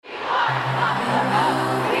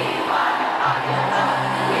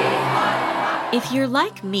If you're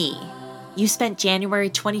like me, you spent January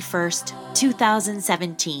 21st,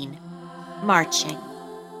 2017, marching.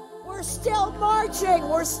 We're still marching,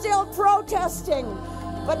 we're still protesting,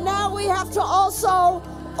 but now we have to also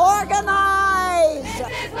organize. This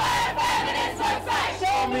is what a feminist looks like.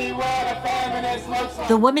 Show me what a feminist looks like.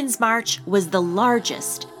 The Women's March was the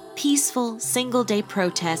largest peaceful single-day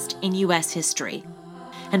protest in U.S. history.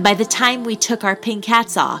 And by the time we took our pink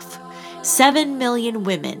hats off, 7 million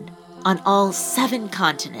women on all 7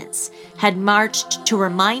 continents had marched to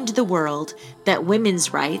remind the world that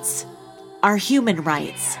women's rights are human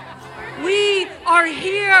rights. We are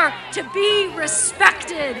here to be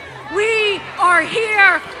respected. We are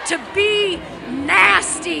here to be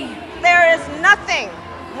nasty. There is nothing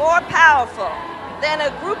more powerful than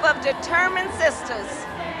a group of determined sisters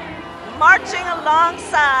marching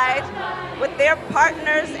alongside with their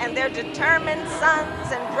partners and their determined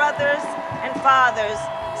sons and brothers and fathers,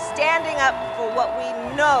 standing up for what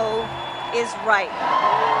we know is right.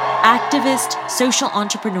 Activist, social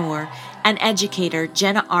entrepreneur, and educator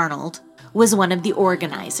Jenna Arnold was one of the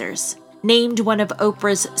organizers. Named one of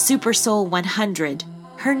Oprah's Super Soul 100,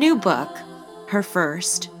 her new book, her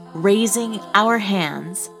first, Raising Our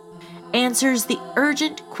Hands, answers the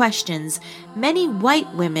urgent questions many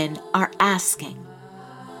white women are asking.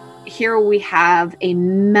 Here we have a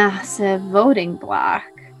massive voting bloc,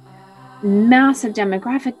 massive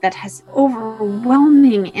demographic that has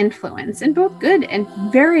overwhelming influence in both good and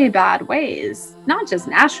very bad ways, not just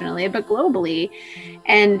nationally, but globally.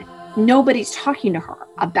 And nobody's talking to her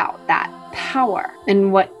about that power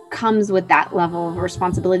and what comes with that level of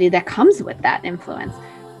responsibility that comes with that influence.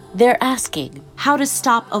 They're asking how to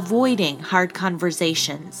stop avoiding hard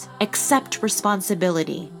conversations, accept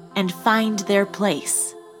responsibility, and find their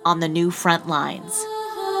place on the new front lines.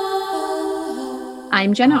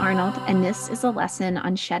 I'm Jenna Arnold, and this is a lesson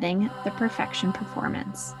on shedding the perfection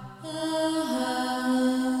performance.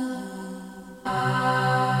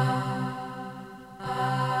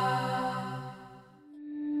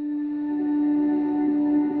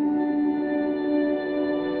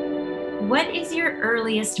 What is your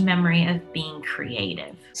earliest memory of being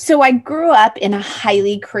creative? So I grew up in a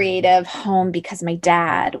highly creative home because my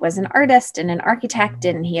dad was an artist and an architect,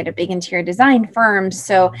 and he had a big interior design firm.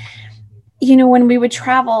 So, when we would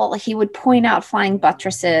travel, he would point out flying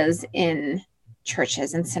buttresses in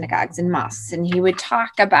churches and synagogues and mosques, and he would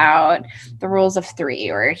talk about the rules of 3,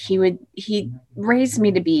 or he raised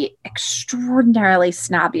me to be extraordinarily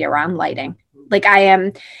snobby around lighting. Like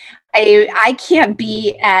I can't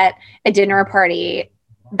be at a dinner party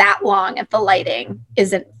that long if the lighting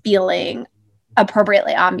isn't feeling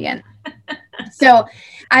appropriately ambient. So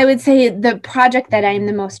I would say the project that I'm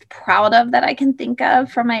the most proud of that I can think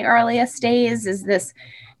of from my earliest days is this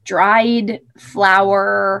dried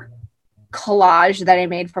flower collage that I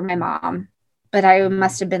made for my mom. But I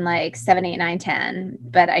must have been like 7, 8, 9, 10.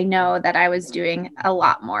 But I know that I was doing a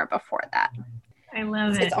lot more before that. I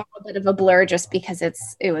love it. It's all a bit of a blur just because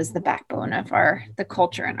it was the backbone of the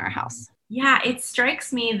culture in our house. Yeah, it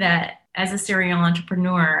strikes me that as a serial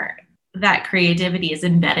entrepreneur, that creativity is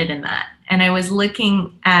embedded in that. And I was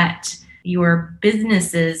looking at your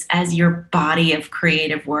businesses as your body of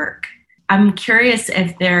creative work. I'm curious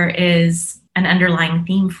if there is an underlying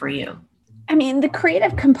theme for you. I mean, the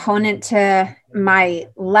creative component to my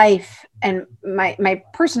life and my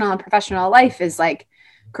personal and professional life is like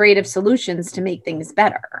creative solutions to make things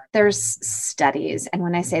better. There's studies. And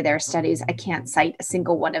when I say there are studies, I can't cite a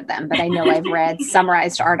single one of them, but I know I've read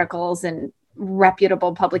summarized articles and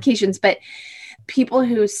reputable publications. But people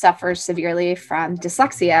who suffer severely from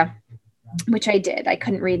dyslexia, which I did, I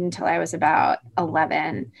couldn't read until I was about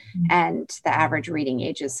 11, and the average reading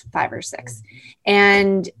age is 5 or 6.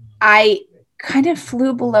 And I kind of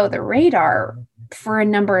flew below the radar for a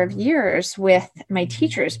number of years with my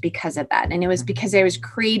teachers because of that. And it was because I was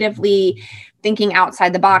creatively thinking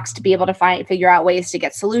outside the box to be able to figure out ways to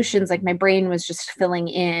get solutions. Like my brain was just filling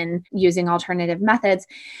in using alternative methods.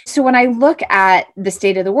 So when I look at the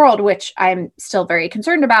state of the world, which I'm still very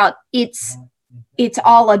concerned about, it's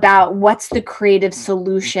all about what's the creative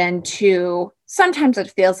solution to sometimes it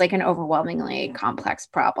feels like an overwhelmingly complex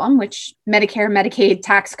problem, which Medicare, Medicaid,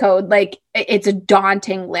 tax code, like it's a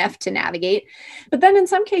daunting lift to navigate. But then in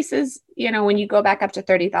some cases, when you go back up to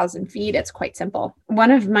 30,000 feet, it's quite simple.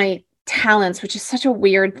 One of my talents, which is such a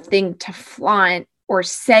weird thing to flaunt, or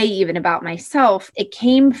say even about myself, it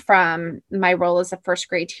came from my role as a first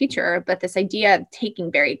grade teacher, but this idea of taking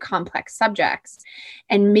very complex subjects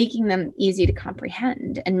and making them easy to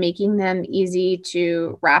comprehend and making them easy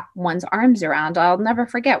to wrap one's arms around. I'll never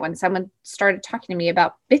forget when someone started talking to me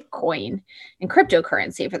about Bitcoin and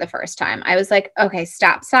cryptocurrency for the first time. I was like, okay,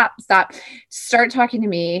 stop. Start talking to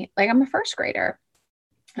me like I'm a first grader.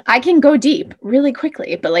 I can go deep really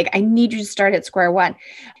quickly, but like, I need you to start at square one.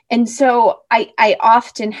 And so I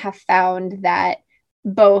often have found that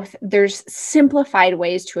both there's simplified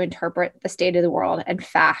ways to interpret the state of the world and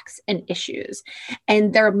facts and issues.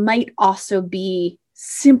 And there might also be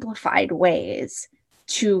simplified ways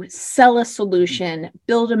to sell a solution,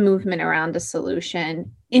 build a movement around a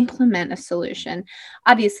solution, implement a solution.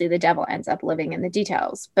 Obviously, the devil ends up living in the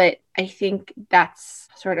details, but I think that's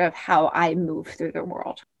sort of how I move through the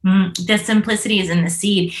world. The simplicity is in the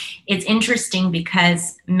seed. It's interesting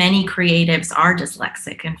because many creatives are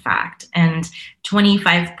dyslexic, in fact, and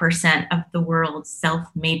 25% of the world's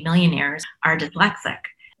self-made millionaires are dyslexic.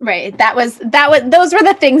 Right. Those were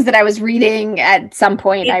the things that I was reading at some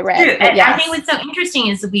point. I read. Yes. I think what's so interesting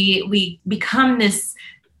is we become this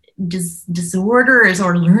disorders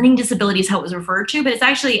or learning disabilities, how it was referred to, but it's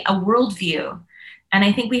actually a worldview. And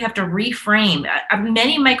I think we have to reframe.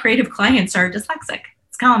 Many of my creative clients are dyslexic.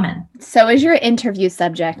 It's common. So is your interview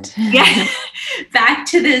subject. Yeah. Back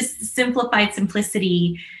to this simplified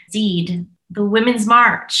simplicity seed. The Women's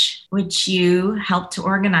March, which you helped to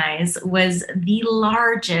organize, was the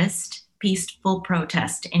largest peaceful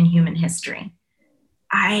protest in human history.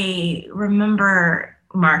 I remember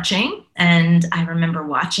marching, and I remember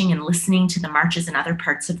watching and listening to the marches in other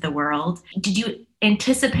parts of the world. Did you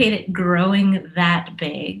anticipate it growing that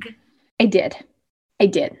big? I did.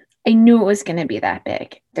 I knew it was going to be that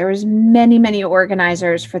big. There was many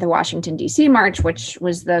organizers for the Washington, D.C. March, which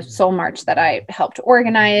was the sole march that I helped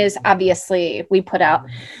organize. Obviously, we put out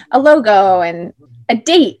a logo and a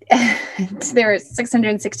date. There were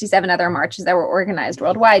 667 other marches that were organized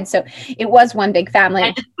worldwide. So it was one big family.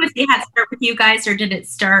 And did Pussy Hat start with you guys, or did it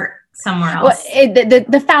start somewhere else? Well,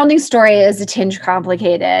 the founding story is a tinge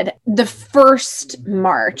complicated. The first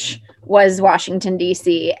march was Washington,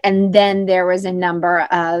 D.C. And then there was a number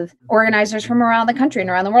of organizers from around the country and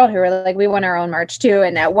around the world who were like, we want our own march too.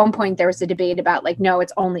 And at one point there was a debate about like, no,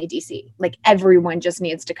 it's only D.C. Like everyone just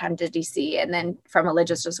needs to come to D.C. And then from a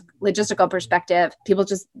logistical perspective, people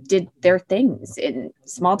just did their things in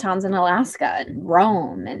small towns in Alaska and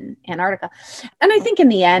Rome and Antarctica. And I think in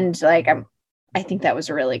the end, like I think that was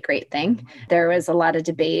a really great thing. There was a lot of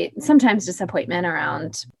debate, sometimes disappointment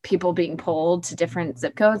around people being pulled to different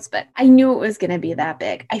zip codes, but I knew it was going to be that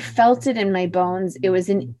big. I felt it in my bones. It was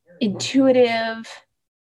an intuitive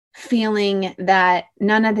feeling that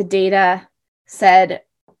none of the data said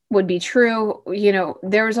would be true. You know,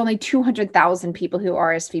 there was only 200,000 people who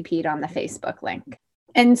RSVP'd on the Facebook link.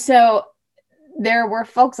 And so there were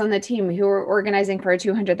folks on the team who were organizing for a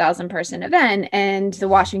 200,000 person event, and the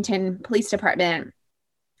Washington Police Department,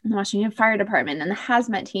 and the Washington Fire Department, and the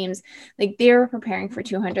hazmat teams, like they were preparing for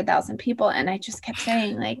 200,000 people. And I just kept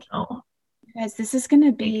saying like, oh, guys, this is going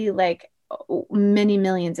to be like many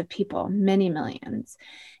millions of people, many millions.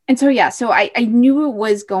 And so, yeah, so I knew it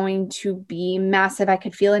was going to be massive. I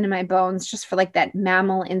could feel it in my bones just for like that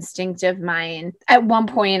mammal instinct of mine. At one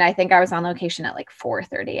point, I think I was on location at like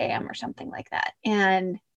 4:30 a.m. or something like that.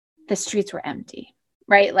 And the streets were empty,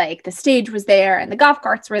 right? Like the stage was there and the golf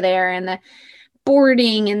carts were there and the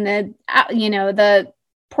boarding and the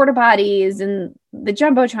porta potties and the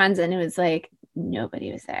jumbotrons. And it was like,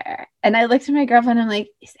 nobody was there. And I looked at my girlfriend and I'm like,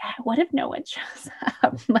 what if no one shows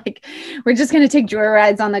up? Like, we're just going to take joy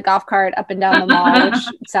rides on the golf cart up and down the mall, which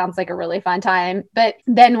sounds like a really fun time. But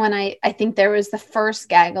then when I think there was the first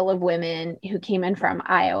gaggle of women who came in from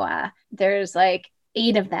Iowa, there's like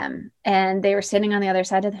 8 of them, and they were sitting on the other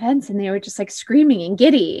side of the fence and they were just like screaming and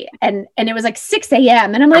giddy. And it was like 6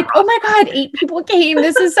 a.m. And I'm like, oh my God, 8 people came.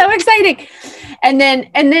 This is so exciting. And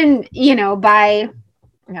then, you know, by,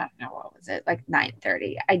 I don't know, what was it, like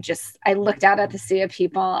 9:30, I looked out at the sea of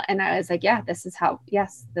people and I was like, yeah, this is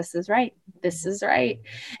right. This is right.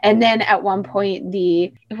 And then at one point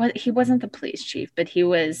he wasn't the police chief, but he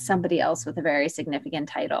was somebody else with a very significant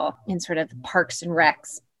title in sort of Parks and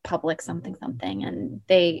Recs, public something. And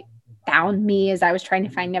they found me as I was trying to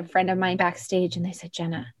find a friend of mine backstage. And they said,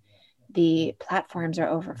 Jenna, the platforms are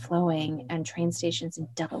overflowing and train stations in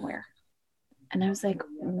Delaware. And I was like,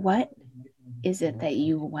 what is it that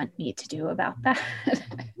you want me to do about that?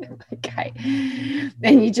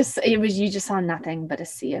 You just saw nothing but a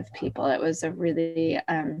sea of people. It was a really,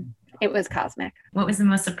 it was cosmic. What was the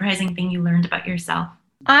most surprising thing you learned about yourself?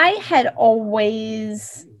 I had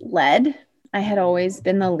always led. I had always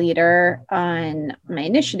been the leader on my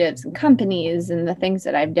initiatives and companies and the things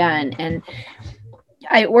that I've done. And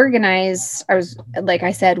I organized, I was, like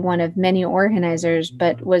I said, one of many organizers,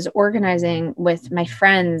 but was organizing with my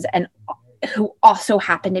friends and who also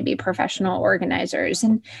happened to be professional organizers.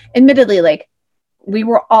 And admittedly, like, we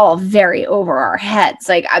were all very over our heads,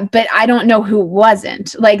 like, but I don't know who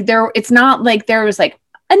wasn't. Like, it's not like there was like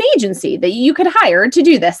an agency that you could hire to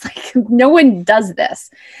do this. Like, no one does this.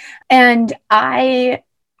 And I,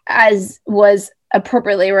 as was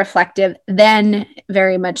appropriately reflective then,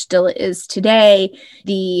 very much still is today,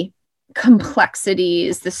 the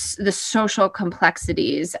complexities, the social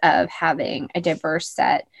complexities of having a diverse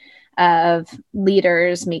set of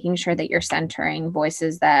leaders, making sure that you're centering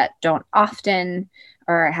voices that don't often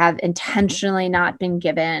or have intentionally not been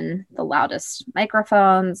given the loudest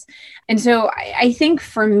microphones. And so I think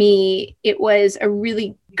for me, it was a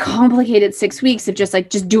really complicated 6 weeks of just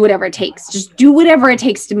do whatever it takes. Just do whatever it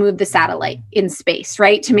takes to move the satellite in space,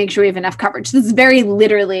 right? To make sure we have enough coverage. This very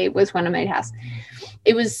literally was one of my tasks.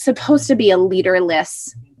 It was supposed to be a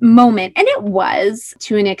leaderless moment. And it was,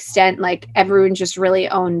 to an extent, like everyone just really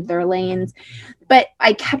owned their lanes. But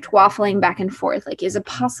I kept waffling back and forth. Like, is it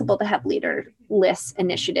possible to have leaderless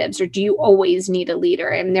initiatives, or do you always need a leader?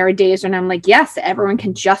 And there were days when I'm like, yes, everyone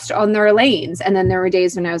can just own their lanes. And then there were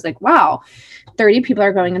days when I was like, wow, 30 people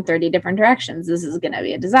are going in 30 different directions. This is going to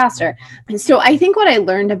be a disaster. And so I think what I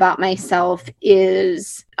learned about myself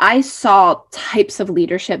is I saw types of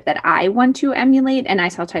leadership that I want to emulate, and I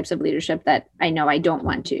saw types of leadership that I know I don't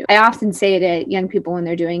want to. I often say to young people when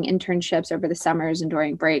they're doing internships over the summers and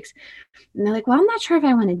during breaks, and they're like, well, I'm not sure if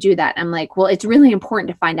I want to do that. I'm like, well, it's really important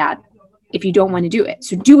to find out if you don't want to do it.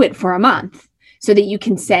 So do it for a month so that you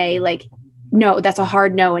can say, like, no, that's a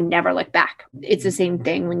hard no, and never look back. It's the same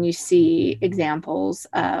thing when you see examples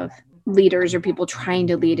of leaders or people trying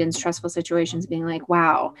to lead in stressful situations being like,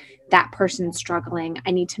 wow, that person's struggling.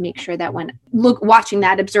 I need to make sure that when watching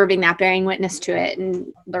that, observing that, bearing witness to it,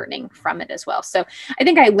 and learning from it as well. So I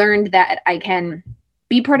think I learned that I can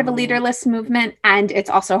be part of a leaderless movement, and it's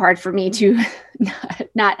also hard for me to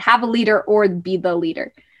not have a leader or be the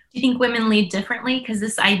leader. Do you think women lead differently? Because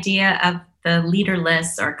this idea of the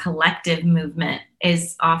leaderless or collective movement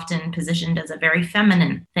is often positioned as a very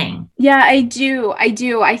feminine thing. Yeah, I do.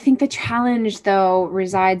 I think the challenge, though,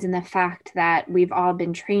 resides in the fact that we've all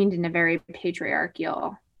been trained in a very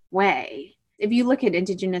patriarchal way. If you look at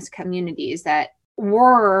Indigenous communities that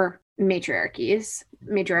were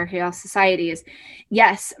matriarchal societies,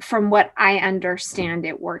 yes, from what I understand,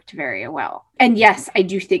 it worked very well. And yes, I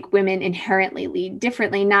do think women inherently lead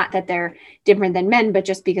differently, not that they're different than men, but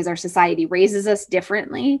just because our society raises us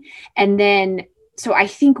differently. And then, so I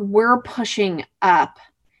think we're pushing up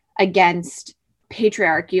against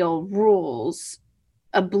patriarchal rules,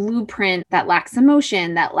 a blueprint that lacks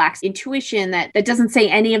emotion, that lacks intuition, that doesn't say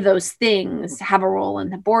any of those things have a role in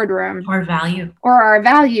the boardroom or value or are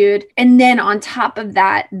valued. And then on top of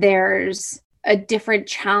that, there's a different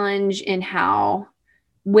challenge in how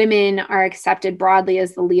women are accepted broadly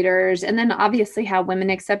as the leaders. And then obviously how women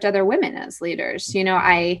accept other women as leaders. You know,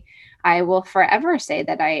 I will forever say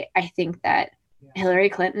that I think that Hillary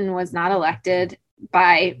Clinton was not elected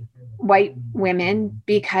by white women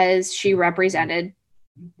because she represented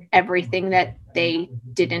everything that they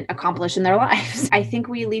didn't accomplish in their lives. I think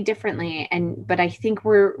we lead differently, but I think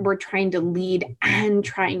we're trying to lead and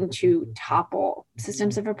trying to topple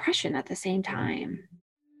systems of oppression at the same time.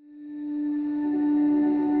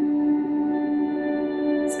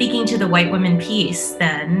 Speaking to the white women piece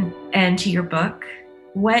then, and to your book,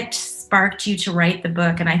 what sparked you to write the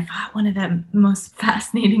book? And I thought one of the most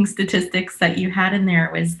fascinating statistics that you had in there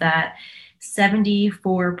was that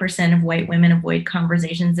 74% of white women avoid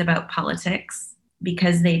conversations about politics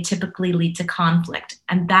because they typically lead to conflict.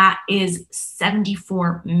 And that is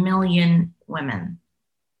 74 million women.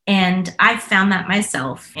 And I found that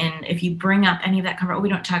myself. And if you bring up any of that conversation, we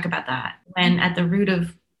don't talk about that. When at the root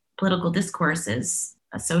of political discourse is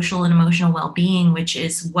a social and emotional well-being, which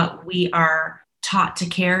is what we are taught to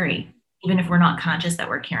carry. Even if we're not conscious that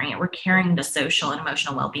we're carrying it, we're carrying the social and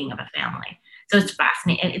emotional well-being of a family. So it's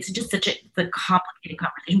fascinating. It's just such a complicated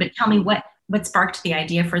conversation. But tell me what sparked the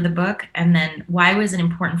idea for the book, and then why was it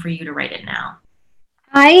important for you to write it now?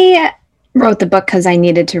 I wrote the book because I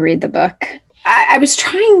needed to read the book. I was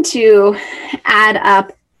trying to add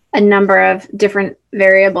up a number of different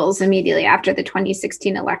variables immediately after the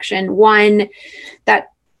 2016 election. One,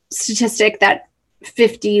 that statistic that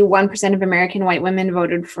 51% of American white women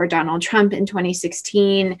voted for Donald Trump in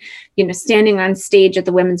 2016, standing on stage at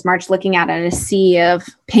the Women's March, looking out at a sea of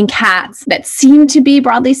pink hats that seem to be,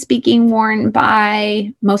 broadly speaking, worn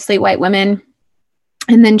by mostly white women.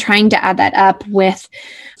 And then trying to add that up with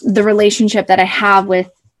the relationship that I have with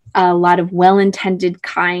a lot of well-intended,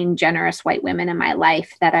 kind, generous white women in my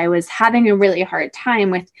life, that I was having a really hard time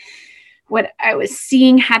with what I was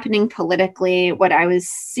seeing happening politically, what I was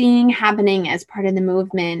seeing happening as part of the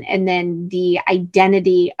movement, and then the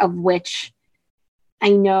identity of which I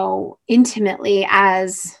know intimately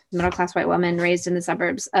as a middle-class white woman raised in the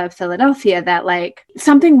suburbs of Philadelphia, that like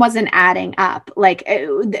something wasn't adding up, like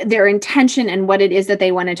their intention and what it is that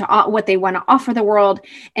they wanted to, what they want to offer the world.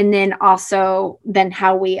 And then also then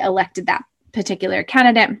how we elected that particular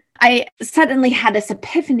candidate. I suddenly had this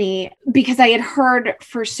epiphany because I had heard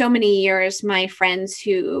for so many years my friends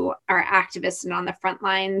who are activists and on the front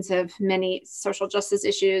lines of many social justice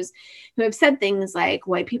issues who have said things like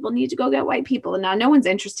white people need to go get white people, and now no one's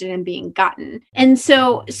interested in being gotten. And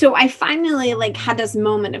so I finally like had this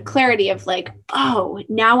moment of clarity of like, oh,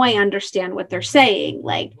 now I understand what they're saying.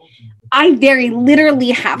 Like, I very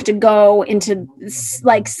literally have to go into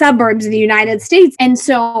like suburbs of the United States. And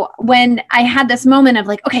so when I had this moment of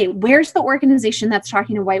like, okay, where's the organization that's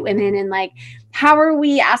talking to white women, and like, how are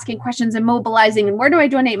we asking questions and mobilizing, and where do I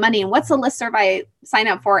donate money, and what's the listserv I sign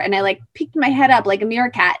up for? And I like peeked my head up like a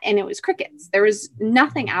meerkat, and it was crickets. There was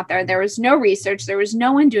nothing out there. There was no research. There was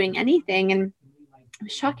no one doing anything. And it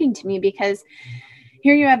was shocking to me because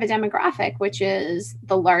here you have a demographic, which is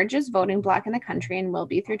the largest voting bloc in the country and will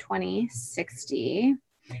be through 2060.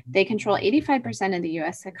 They control 85% of the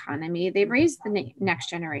US economy. They've raised the next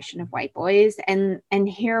generation of white boys. And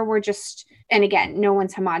here we're just, and again, no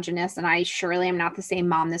one's homogenous. And I surely am not the same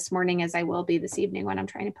mom this morning as I will be this evening when I'm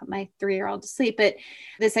trying to put my 3-year-old to sleep. But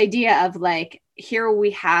this idea of like, here we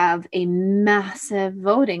have a massive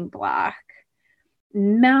voting bloc,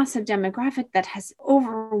 massive demographic that has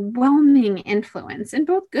overwhelming influence in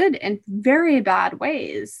both good and very bad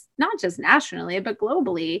ways, not just nationally, but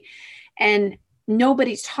globally. And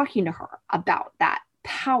nobody's talking to her about that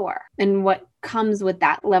power and what comes with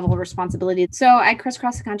that level of responsibility. So I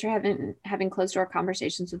crisscrossed the country having closed door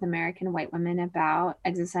conversations with American white women about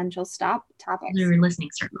existential topics. They were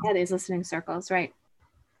listening circles. Yeah, these listening circles, right.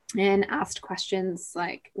 And asked questions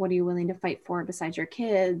like, what are you willing to fight for besides your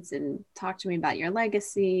kids? And talk to me about your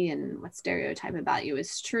legacy and what stereotype about you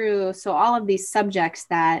is true. So all of these subjects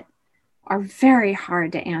that are very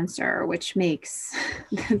hard to answer, which makes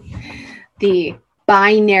the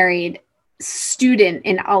binary student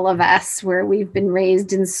in all of us, where we've been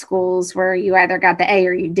raised in schools where you either got the A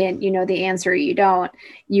or you didn't, you know the answer or you don't,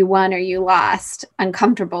 you won or you lost,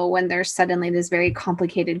 uncomfortable when there's suddenly this very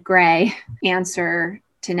complicated gray answer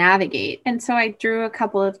to navigate. And so I drew a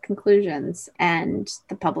couple of conclusions, and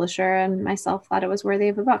the publisher and myself thought it was worthy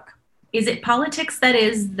of a book. Is it politics that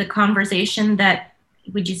is the conversation that,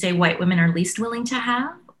 would you say, white women are least willing to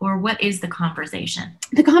have? Or what is the conversation?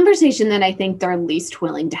 The conversation that I think they're least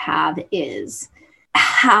willing to have is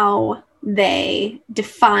how they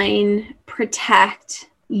define,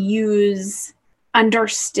 protect, use,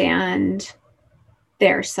 understand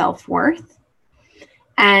their self-worth,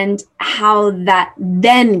 and how that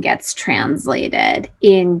then gets translated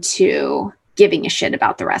into giving a shit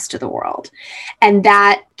about the rest of the world. And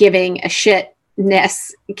that giving a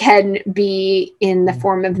shitness can be in the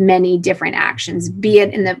form of many different actions, be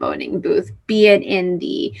it in the voting booth, be it in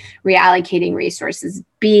the reallocating resources,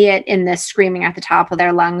 be it in the screaming at the top of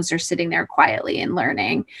their lungs or sitting there quietly and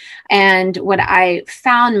learning. And what I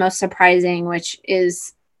found most surprising, which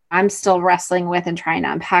is I'm still wrestling with and trying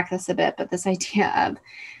to unpack this a bit, but this idea of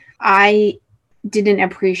I didn't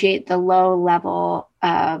appreciate the low level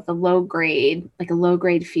of the low grade, like a low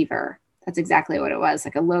grade fever. That's exactly what it was,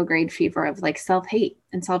 like a low grade fever of like self-hate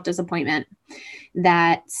and self-disappointment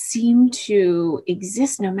that seemed to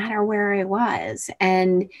exist no matter where I was.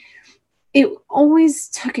 And it always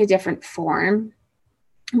took a different form,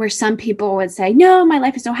 where some people would say, no, my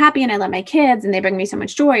life is so happy and I love my kids and they bring me so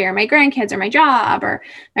much joy, or my grandkids, or my job, or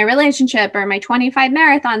my relationship, or my 25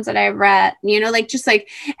 marathons that I've read, just like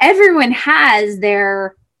everyone has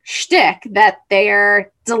their shtick that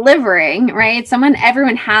they're delivering, right?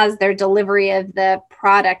 Everyone has their delivery of the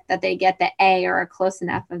product that they get the A or a close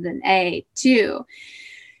enough of an A to.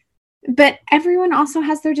 But everyone also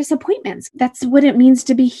has their disappointments. That's what it means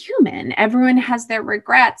to be human. Everyone has their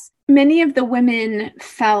regrets. Many of the women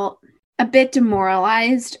felt a bit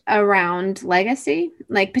demoralized around legacy,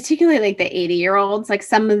 like particularly like the 80-year-olds. Like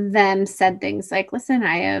some of them said things like, listen,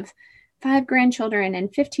 I have 5 grandchildren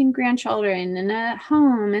and 15 grandchildren and a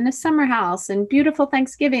home and a summer house and beautiful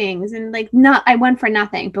Thanksgivings and like I went for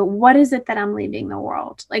nothing. But what is it that I'm leaving the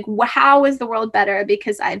world? Like, how is the world better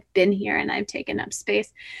because I've been here and I've taken up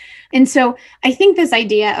space? And so I think this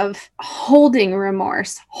idea of holding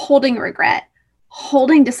remorse, holding regret,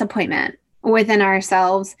 holding disappointment within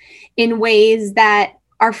ourselves in ways that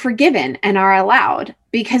are forgiven and are allowed,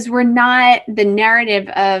 because we're not, the narrative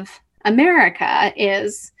of America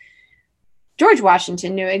is George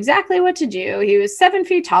Washington knew exactly what to do. He was 7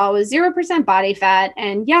 feet tall with 0% body fat.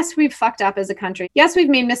 And yes, we've fucked up as a country. Yes, we've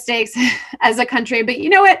made mistakes as a country, but you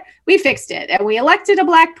know what? We fixed it. And we elected a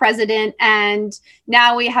Black president. And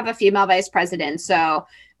now we have a female vice president. So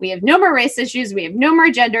we have no more race issues. We have no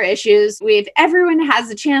more gender issues. Everyone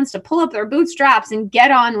has a chance to pull up their bootstraps and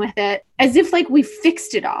get on with it, as if like we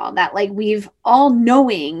fixed it all, that like we've all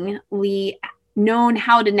knowingly known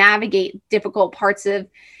how to navigate difficult parts of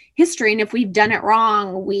history. And if we've done it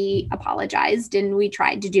wrong, we apologized and we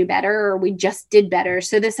tried to do better, or we just did better.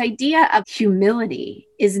 So this idea of humility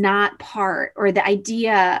is not part, or the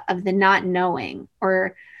idea of the not knowing,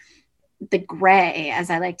 or the gray, as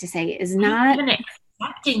I like to say, is not even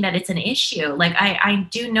accepting that it's an issue. Like I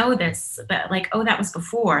do know this, but like, oh, that was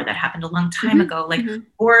before, that happened a long time ago. Like,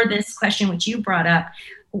 or this question which you brought up,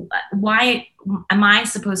 why am I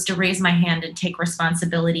supposed to raise my hand and take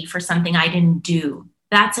responsibility for something I didn't do?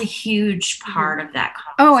 That's a huge part of that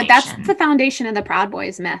conversation. Oh, that's the foundation of the Proud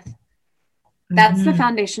Boys myth. That's the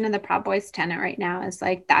foundation of the Proud Boys tenet right now, is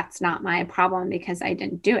like, that's not my problem because I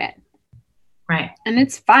didn't do it. Right. And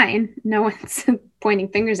it's fine. No one's pointing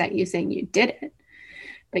fingers at you saying you did it,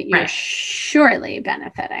 but you're surely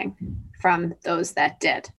benefiting from those that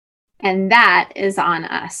did. And that is on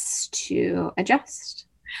us to adjust.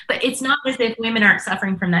 But it's not as if women aren't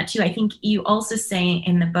suffering from that too. I think you also say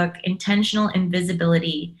in the book, intentional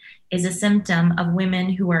invisibility is a symptom of women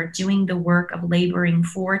who are doing the work of laboring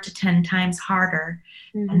 4 to 10 times harder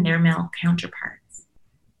than their male counterparts.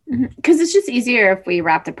 Because it's just easier if we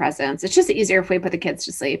wrap the presents. It's just easier if we put the kids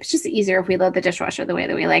to sleep. It's just easier if we load the dishwasher the way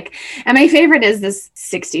that we like. And my favorite is this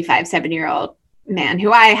 65, 70-year-old man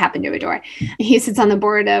who I happen to adore. He sits on the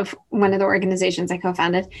board of one of the organizations I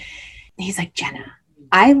co-founded. He's like, Jenna,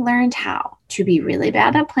 I learned how to be really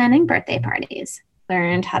bad at planning birthday parties,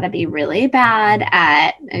 learned how to be really bad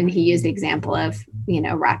at, and he used the example of,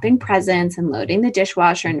 wrapping presents and loading the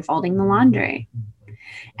dishwasher and folding the laundry.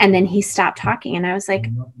 And then he stopped talking and I was like,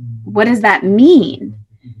 what does that mean,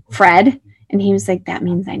 Fred? And he was like, that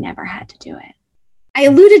means I never had to do it. I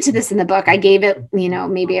alluded to this in the book. I gave it,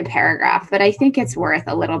 maybe a paragraph, but I think it's worth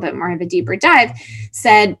a little bit more of a deeper dive.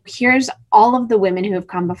 Said, here's all of the women who have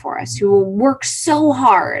come before us, who will work so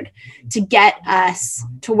hard to get us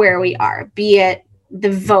to where we are, be it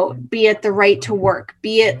the vote, be it the right to work,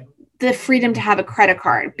 be it the freedom to have a credit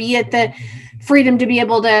card, be it the freedom to be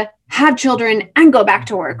able to have children and go back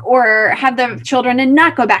to work, or have the children and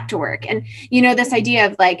not go back to work. And, this idea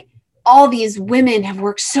of like, all these women have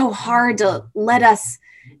worked so hard to let us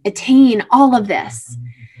attain all of this.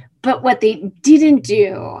 But what they didn't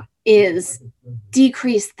do is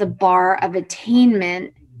decrease the bar of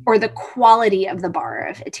attainment, or the quality of the bar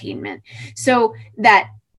of attainment, so that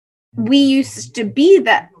we used to be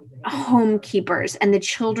the home keepers and the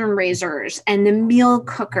children raisers and the meal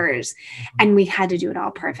cookers, and we had to do it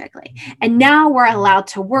all perfectly. And now we're allowed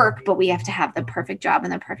to work, but we have to have the perfect job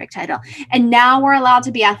and the perfect title. And now we're allowed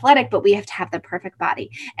to be athletic, but we have to have the perfect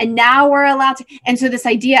body. And now we're allowed to, and so this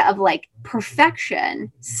idea of like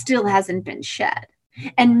perfection still hasn't been shed.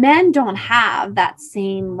 And men don't have that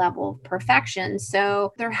same level of perfection.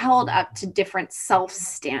 So they're held up to different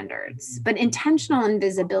self-standards. But intentional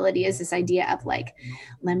invisibility is this idea of like,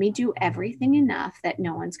 let me do everything enough that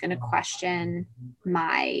no one's going to question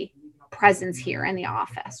my presence here in the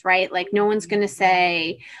office, right? Like no one's going to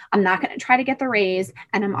say, I'm not going to try to get the raise,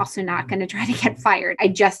 and I'm also not going to try to get fired. I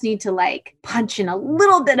just need to like punch in a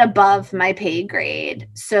little bit above my pay grade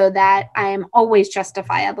so that I am always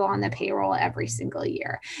justifiable on the payroll every single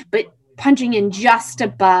year. But punching in just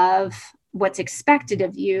above what's expected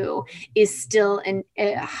of you is still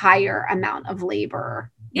a higher amount of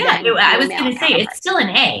labor. Yeah, I was going to say, it's still an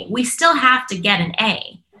A. We still have to get an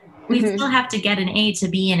A. We still have to get an A to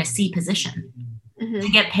be in a C position, to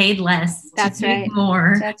get paid less, That's to right. do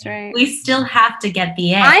more. That's right. We still have to get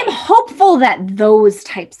the A. I'm hopeful that those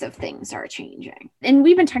types of things are changing. And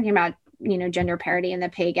we've been talking about, gender parity and the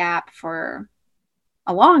pay gap for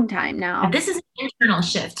a long time now. This is an internal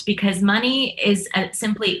shift, because money is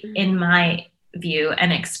simply, in my view,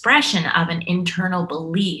 an expression of an internal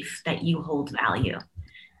belief that you hold value.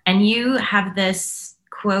 And you have this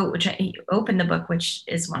quote, which I opened the book, which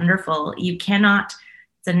is wonderful.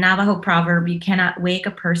 It's a Navajo proverb, you cannot wake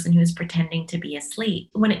a person who's pretending to be asleep.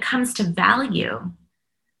 When it comes to value,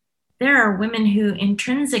 there are women who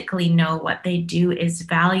intrinsically know what they do is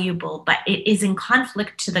valuable, but it is in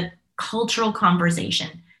conflict to the cultural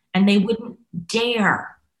conversation, and they wouldn't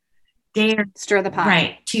dare stir the pot,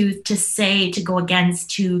 right? To say, to go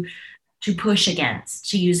against, to push against,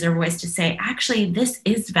 to use their voice to say, actually, this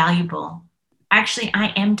is valuable. Actually, I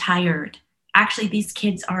am tired. Actually, these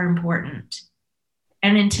kids are important.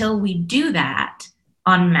 And until we do that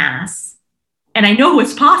en masse, and I know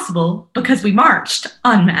it's possible because we marched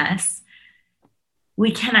en masse,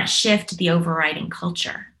 we cannot shift the overriding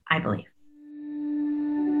culture, I believe.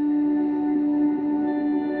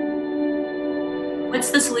 What's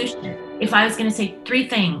the solution? If I was going to say 3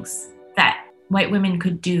 things that white women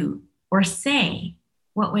could do or say,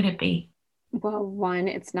 what would it be? Well, 1,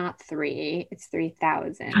 it's not 3, it's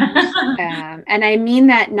 3,000. And I mean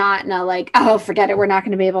that not in a like, oh, forget it, we're not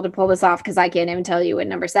going to be able to pull this off because I can't even tell you what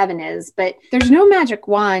number 7 is. But there's no magic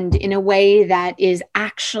wand in a way that is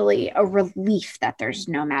actually a relief that there's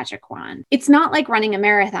no magic wand. It's not like running a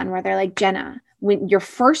marathon where they're like, Jenna, when your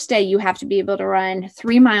first day, you have to be able to run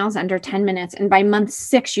 3 miles under 10 minutes. And by month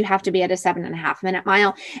 6, you have to be at a 7.5 minute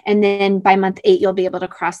mile. And then by month 8, you'll be able to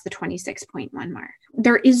cross the 26.1 mark.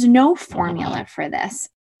 There is no formula for this.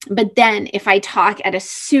 But then if I talk at a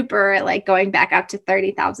super, like going back up to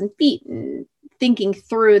 30,000 feet and thinking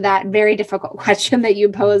through that very difficult question that you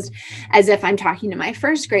posed as if I'm talking to my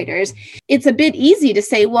first graders, it's a bit easy to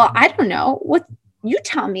say, well, I don't know. You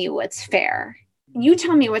tell me what's fair. You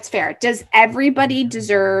tell me what's fair. Does everybody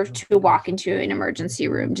deserve to walk into an emergency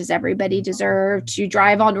room? Does everybody deserve to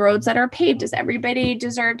drive on roads that are paved? Does everybody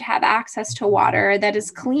deserve to have access to water that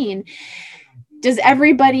is clean? Does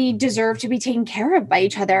everybody deserve to be taken care of by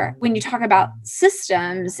each other? When you talk about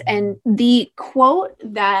systems, and the quote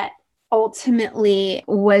that ultimately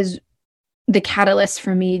was the catalyst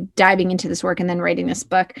for me diving into this work and then writing this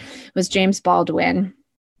book was James Baldwin.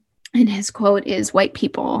 And his quote is, white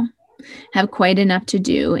people have quite enough to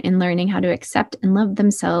do in learning how to accept and love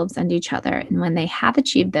themselves and each other. And when they have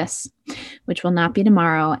achieved this, which will not be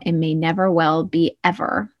tomorrow and may never well be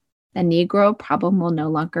ever, the Negro problem will no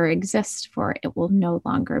longer exist, for it will no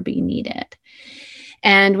longer be needed.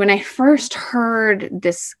 And when I first heard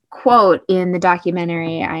this quote in the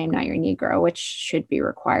documentary, I Am Not Your Negro, which should be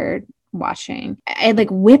required watching, I had like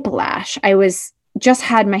whiplash. I was just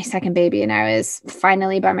had my second baby and I was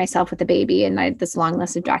finally by myself with the baby, and I had this long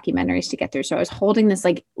list of documentaries to get through. So I was holding this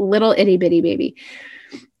like little itty bitty baby,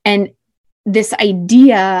 and this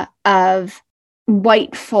idea of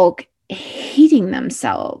white folk hating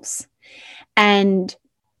themselves and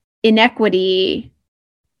inequity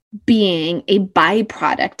being a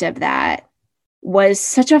byproduct of that was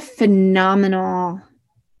such a phenomenal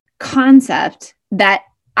concept that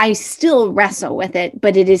I still wrestle with it,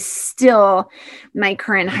 but it is still my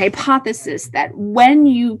current hypothesis that when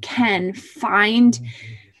you can find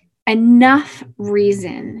enough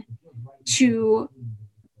reason to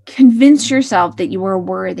convince yourself that you are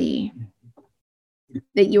worthy,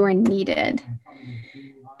 that you are needed,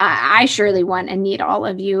 I surely want and need all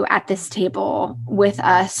of you at this table with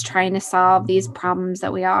us trying to solve these problems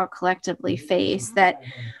that we all collectively face, that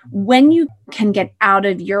when you can get out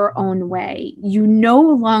of your own way, you no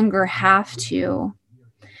longer have to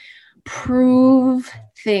prove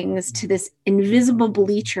things to this invisible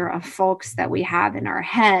bleacher of folks that we have in our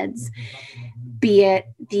heads, be it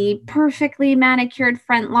the perfectly manicured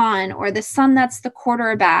front lawn or the son that's the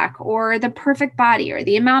quarterback or the perfect body or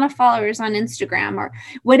the amount of followers on Instagram or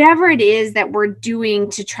whatever it is that we're doing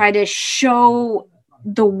to try to show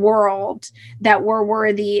the world that we're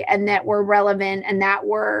worthy and that we're relevant and that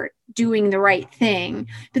we're doing the right thing.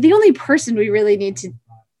 But the only person we really need to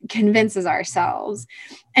convince is ourselves.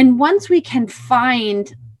 And once we can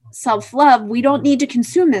find self-love, we don't need to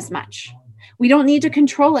consume as much. We don't need to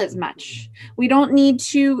control as much. We don't need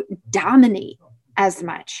to dominate as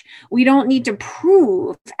much. We don't need to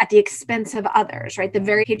prove at the expense of others, right? The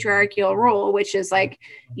very patriarchal role, which is like,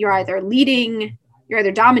 you're either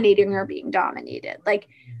dominating or being dominated. Like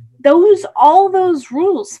all those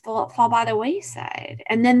rules fall by the wayside.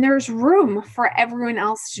 And then there's room for everyone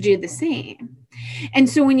else to do the same. And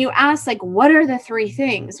so when you ask, like, what are the 3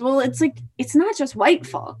 things? Well, it's like, it's not just white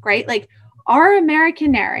folk, right? Like, our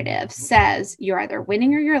American narrative says you're either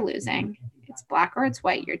winning or you're losing. It's black or it's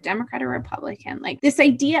white. You're Democrat or Republican. Like this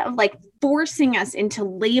idea of like forcing us into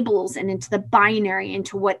labels and into the binary,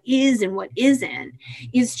 into what is and what isn't,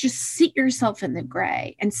 is just sit yourself in the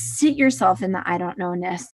gray and sit yourself in the I don't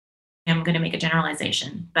know-ness. I'm going to make a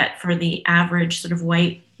generalization, but for the average sort of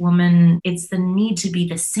white woman, it's the need to be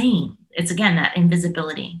the same. It's, again, that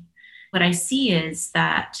invisibility. What I see is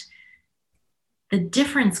that the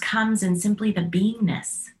difference comes in simply the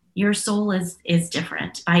beingness. Your soul is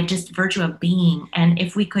different by just virtue of being. And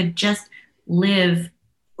if we could just live,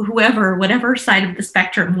 whatever side of the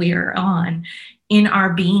spectrum we are on, in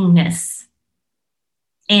our beingness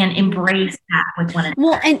and embrace that with one another.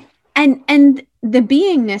 Well, and the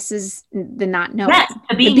beingness is the not knowing. Yes,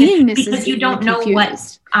 the beingness because you don't know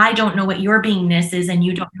what, I don't know what your beingness is, and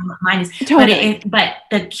you don't know what mine is. Totally. But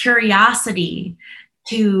the curiosity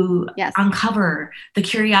to uncover, the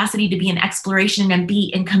curiosity to be in exploration and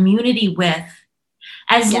be in community with,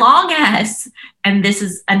 as long as, and this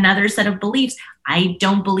is another set of beliefs, I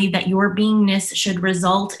don't believe that your beingness should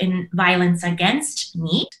result in violence against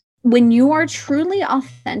me. When you are truly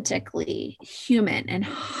authentically human and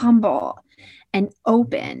humble and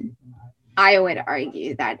open, I would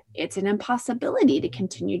argue that it's an impossibility to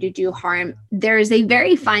continue to do harm. There is a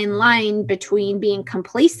very fine line between being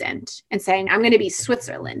complacent and saying, I'm going to be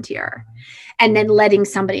Switzerland here, and then letting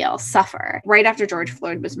somebody else suffer. Right after George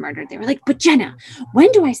Floyd was murdered, they were like, but Jenna,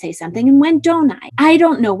 when do I say something and when don't I? I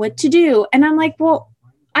don't know what to do. And I'm like, well,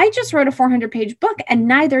 I just wrote a 400-page book and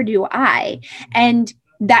neither do I. And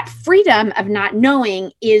that freedom of not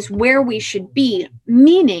knowing is where we should be,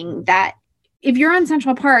 meaning that if you're on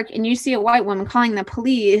Central Park and you see a white woman calling the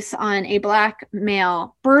police on a black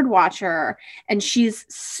male bird watcher and she's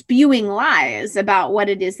spewing lies about what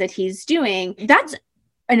it is that he's doing, that's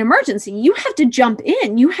an emergency. You have to jump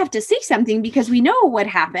in. You have to say something, because we know what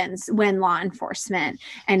happens when law enforcement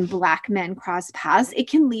and black men cross paths. It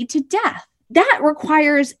can lead to death. That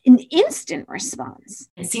requires an instant response.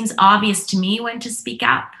 It seems obvious to me when to speak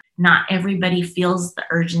up. Not everybody feels the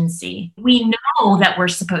urgency. We know that we're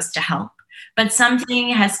supposed to help, but something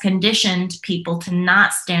has conditioned people to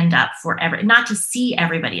not stand up for not to see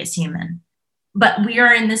everybody as human. But we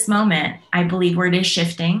are in this moment, I believe, where it is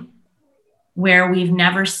shifting, where we've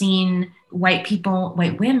never seen white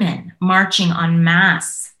women marching en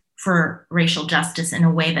masse for racial justice in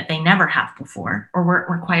a way that they never have before or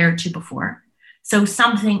weren't required to before. So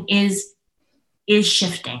something is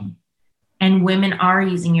shifting, and women are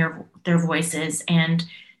using their voices, and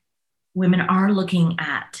women are looking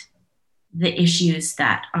at the issues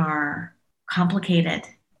that are complicated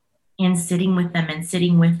and sitting with them and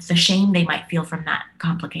sitting with the shame they might feel from that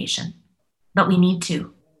complication. But we need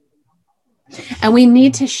to. And we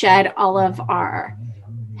need to shed all of our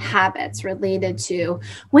habits related to,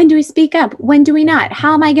 when do we speak up? When do we not?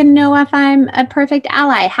 How am I going to know if I'm a perfect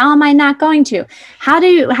ally? How am I not going to? How do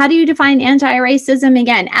you define anti-racism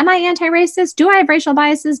again? Am I anti-racist? Do I have racial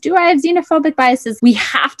biases? Do I have xenophobic biases? We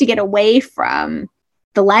have to get away from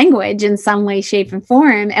the language in some way, shape, and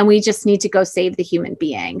form. And we just need to go save the human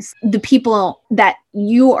beings, the people that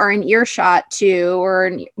you are in earshot to,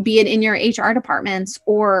 or be it in your HR departments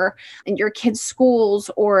or in your kids' schools,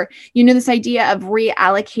 or, this idea of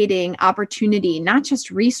reallocating opportunity, not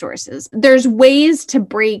just resources. There's ways to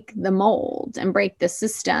break the mold and break the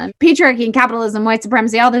system. Patriarchy and capitalism, white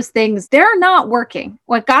supremacy, all those things, they're not working.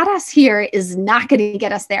 What got us here is not going to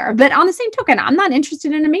get us there. But on the same token, I'm not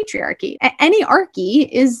interested in a matriarchy. Any archy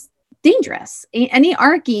is dangerous. Any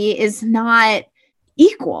archy is not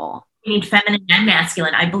equal. We need feminine and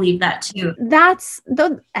masculine. I believe that too. That's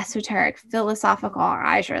the esoteric, philosophical.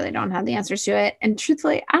 I surely don't have the answers to it. And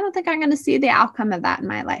truthfully, I don't think I'm going to see the outcome of that in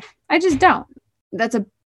my life. I just don't. That's a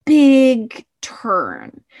big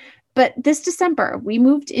turn. But this December, we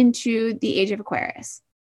moved into the age of Aquarius,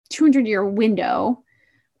 200-year window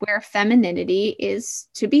where femininity is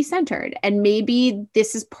to be centered. And maybe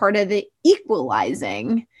this is part of the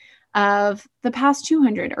equalizing of the past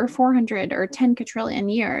 200 or 400 or 10 quadrillion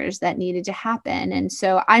years that needed to happen. And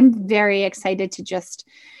so I'm very excited to just,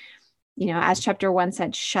 as chapter 1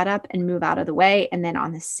 said, shut up and move out of the way. And then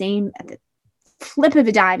at the flip of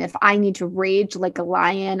a dime, if I need to rage like a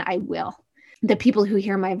lion, I will. The people who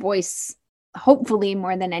hear my voice, hopefully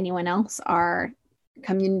more than anyone else, are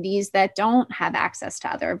communities that don't have access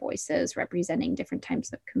to other voices representing different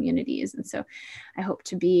types of communities. And so I hope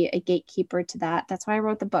to be a gatekeeper to that. That's why I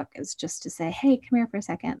wrote the book, is just to say, hey, come here for a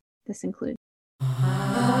second. This includes.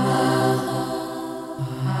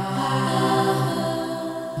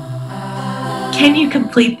 Can you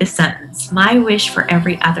complete the sentence? My wish for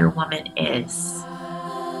every other woman is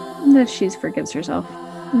that she forgives herself,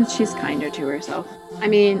 that she's kinder to herself. I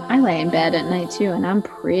mean, I lay in bed at night too, and I'm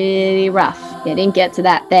pretty rough. You didn't get to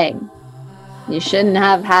that thing. You shouldn't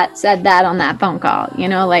have said that on that phone call.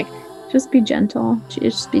 Just be gentle.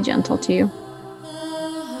 Just be gentle to you.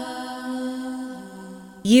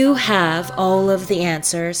 You have all of the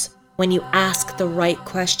answers when you ask the right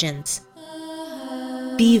questions.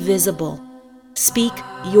 Be visible. Speak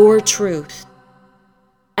your truth.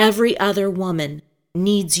 Every other woman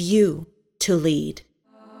needs you to lead.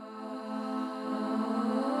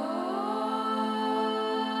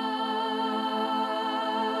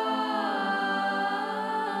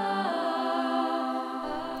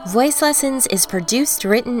 Voice Lessons is produced,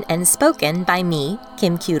 written, and spoken by me,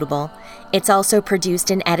 Kim Cutable. It's also produced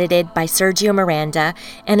and edited by Sergio Miranda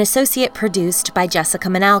and associate produced by Jessica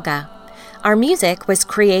Manalga. Our music was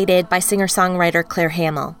created by singer-songwriter Claire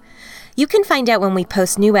Hamill. You can find out when we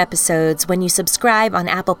post new episodes when you subscribe on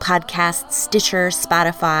Apple Podcasts, Stitcher,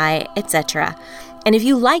 Spotify, etc. And if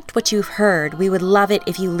you liked what you've heard, we would love it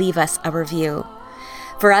if you leave us a review.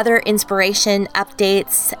 For other inspiration,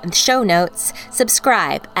 updates, and show notes,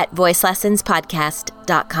 subscribe at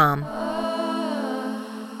voicelessonspodcast.com.